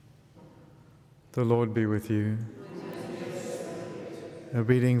The Lord be with you. A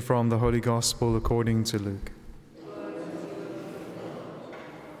reading from the Holy Gospel according to Luke.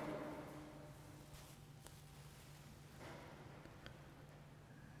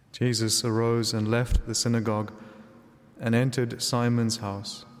 Jesus arose and left the synagogue and entered Simon's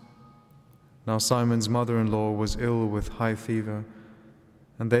house. Now Simon's mother-in-law was ill with high fever,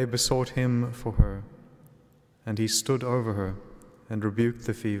 and they besought him for her. And he stood over her and rebuked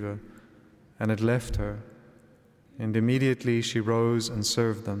the fever, and it left her, and immediately she rose and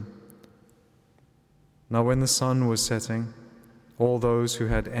served them. Now when the sun was setting, all those who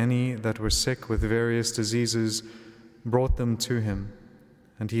had any that were sick with various diseases brought them to him,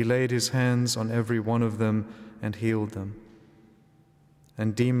 and he laid his hands on every one of them and healed them.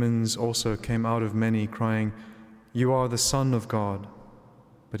 And demons also came out of many, crying, "You are the Son of God."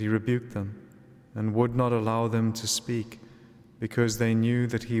 But he rebuked them, and would not allow them to speak, because they knew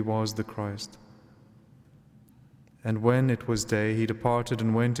that he was the Christ. And when it was day, he departed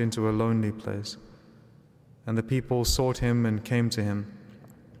and went into a lonely place. And the people sought him and came to him,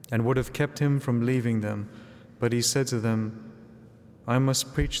 and would have kept him from leaving them. But he said to them, "I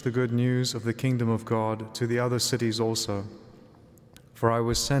must preach the good news of the kingdom of God to the other cities also, for I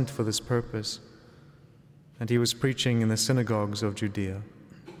was sent for this purpose." And he was preaching in the synagogues of Judea.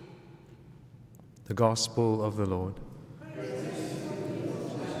 The Gospel of the Lord.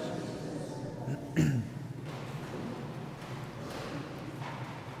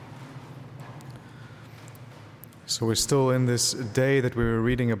 So we're still in this day that we were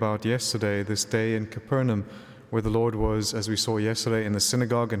reading about yesterday, this day in Capernaum, where the Lord was, as we saw yesterday, in the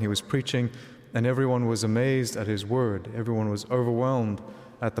synagogue, and he was preaching, and everyone was amazed at his word. Everyone was overwhelmed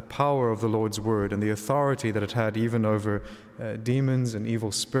at the power of the Lord's word and the authority that it had even over demons and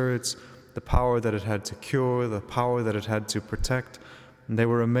evil spirits, the power that it had to cure, the power that it had to protect. And they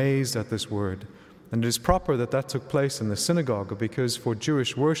were amazed at this word. And it is proper that that took place in the synagogue, because for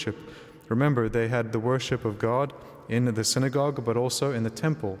Jewish worship, remember, they had the worship of God in the synagogue, but also in the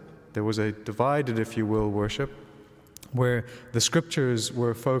temple. There was a divided, if you will, worship, where the scriptures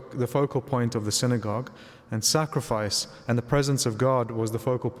were the focal point of the synagogue, and sacrifice and the presence of God was the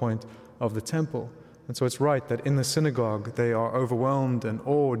focal point of the temple. And so it's right that in the synagogue they are overwhelmed and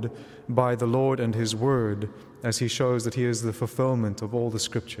awed by the Lord and his word, as he shows that he is the fulfillment of all the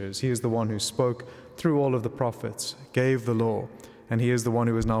scriptures. He is the one who spoke through all of the prophets, gave the law, and he is the one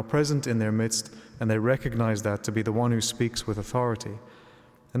who is now present in their midst, and they recognize that to be the one who speaks with authority.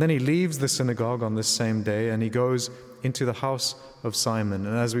 And then he leaves the synagogue on this same day, and he goes into the house of Simon.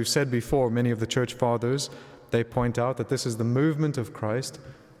 And as we've said before, many of the church fathers, they point out that this is the movement of Christ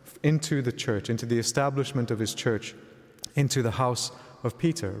into the church, into the establishment of his church, into the house of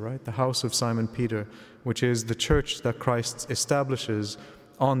Peter, right? The house of Simon Peter, which is the church that Christ establishes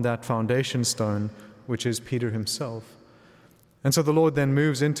on that foundation stone, which is Peter himself. And so the Lord then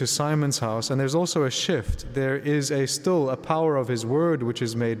moves into Simon's house, and there's also a shift. There is still a power of his word which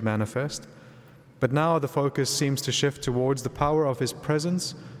is made manifest, but now the focus seems to shift towards the power of his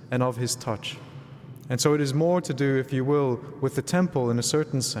presence and of his touch. And so it is more to do, if you will, with the temple in a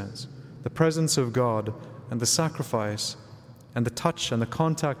certain sense, the presence of God and the sacrifice and the touch and the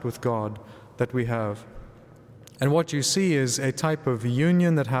contact with God that we have. And what you see is a type of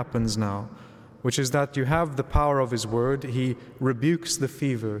union that happens now, which is that you have the power of his word. He rebukes the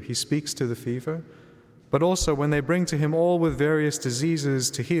fever. He speaks to the fever. But also when they bring to him all with various diseases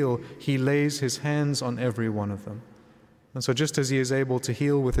to heal, he lays his hands on every one of them. And so just as he is able to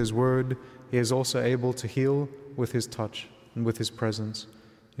heal with his word, he is also able to heal with his touch and with his presence.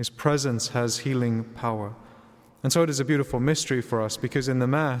 His presence has healing power. And so it is a beautiful mystery for us, because in the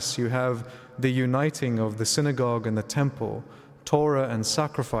Mass you have the uniting of the synagogue and the temple, Torah and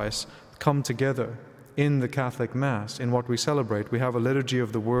sacrifice, come together in the Catholic Mass, in what we celebrate. We have a liturgy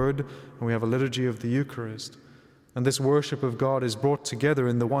of the Word, and we have a liturgy of the Eucharist. And this worship of God is brought together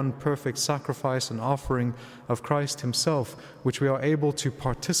in the one perfect sacrifice and offering of Christ himself, which we are able to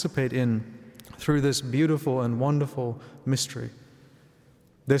participate in through this beautiful and wonderful mystery.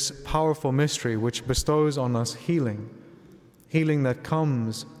 This powerful mystery which bestows on us healing that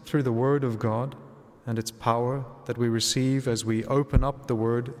comes through the Word of God, and its power that we receive as we open up the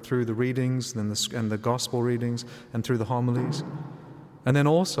Word through the readings and the Gospel readings and through the homilies. And then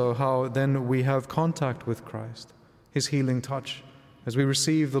also how then we have contact with Christ, his healing touch, as we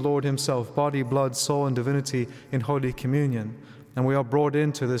receive the Lord himself, body, blood, soul, and divinity in Holy Communion. And we are brought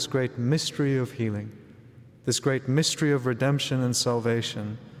into this great mystery of healing, this great mystery of redemption and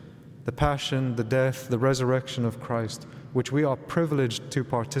salvation, the passion, the death, the resurrection of Christ, which we are privileged to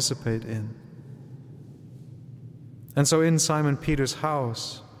participate in. And so in Simon Peter's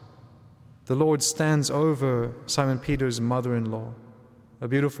house, The Lord stands over Simon Peter's mother-in-law, a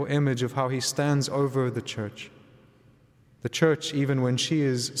beautiful image of how he stands over the church. The church, even when she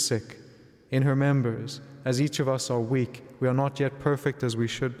is sick, in her members, as each of us are weak, we are not yet perfect as we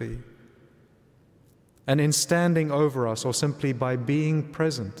should be. And in standing over us, or simply by being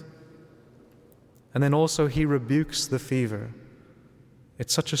present. And then also he rebukes the fever.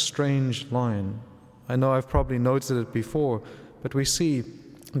 It's such a strange line. I know I've probably noted it before, but we see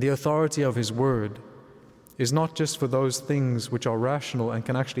the authority of his word is not just for those things which are rational and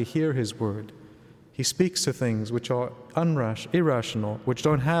can actually hear his word. He speaks to things which are irrational, which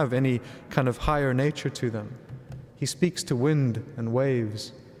don't have any kind of higher nature to them. He speaks to wind and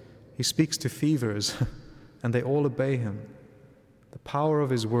waves. He speaks to fevers, and they all obey him. The power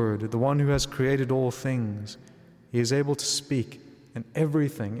of his word, the one who has created all things, he is able to speak, and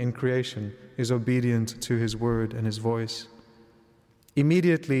everything in creation is obedient to his word and his voice.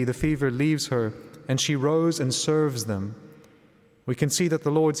 Immediately the fever leaves her, and she rose and serves them. We can see that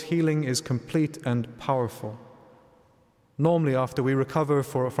the Lord's healing is complete and powerful. Normally, after we recover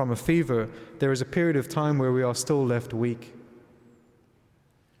from a fever, there is a period of time where we are still left weak.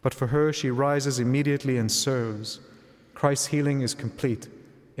 But for her, she rises immediately and serves. Christ's healing is complete,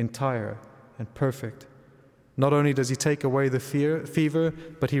 entire, and perfect. Not only does he take away the fever,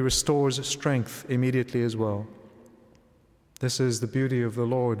 but he restores strength immediately as well. This is the beauty of the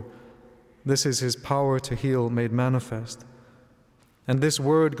Lord. This is his power to heal made manifest. And this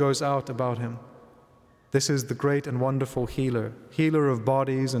word goes out about him. This is the great and wonderful healer, healer of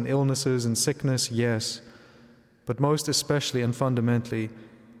bodies and illnesses and sickness, yes, but most especially and fundamentally,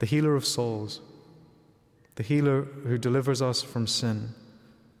 the healer of souls, the healer who delivers us from sin,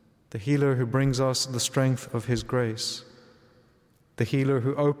 the healer who brings us the strength of his grace, the healer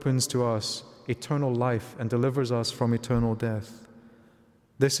who opens to us eternal life and delivers us from eternal death.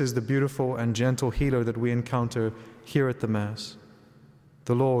 This is the beautiful and gentle healer that we encounter here at the Mass.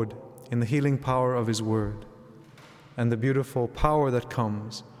 The Lord in the healing power of his word, and the beautiful power that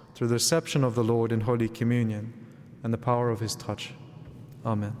comes through the reception of the Lord in Holy Communion and the power of his touch.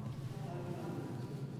 Amen.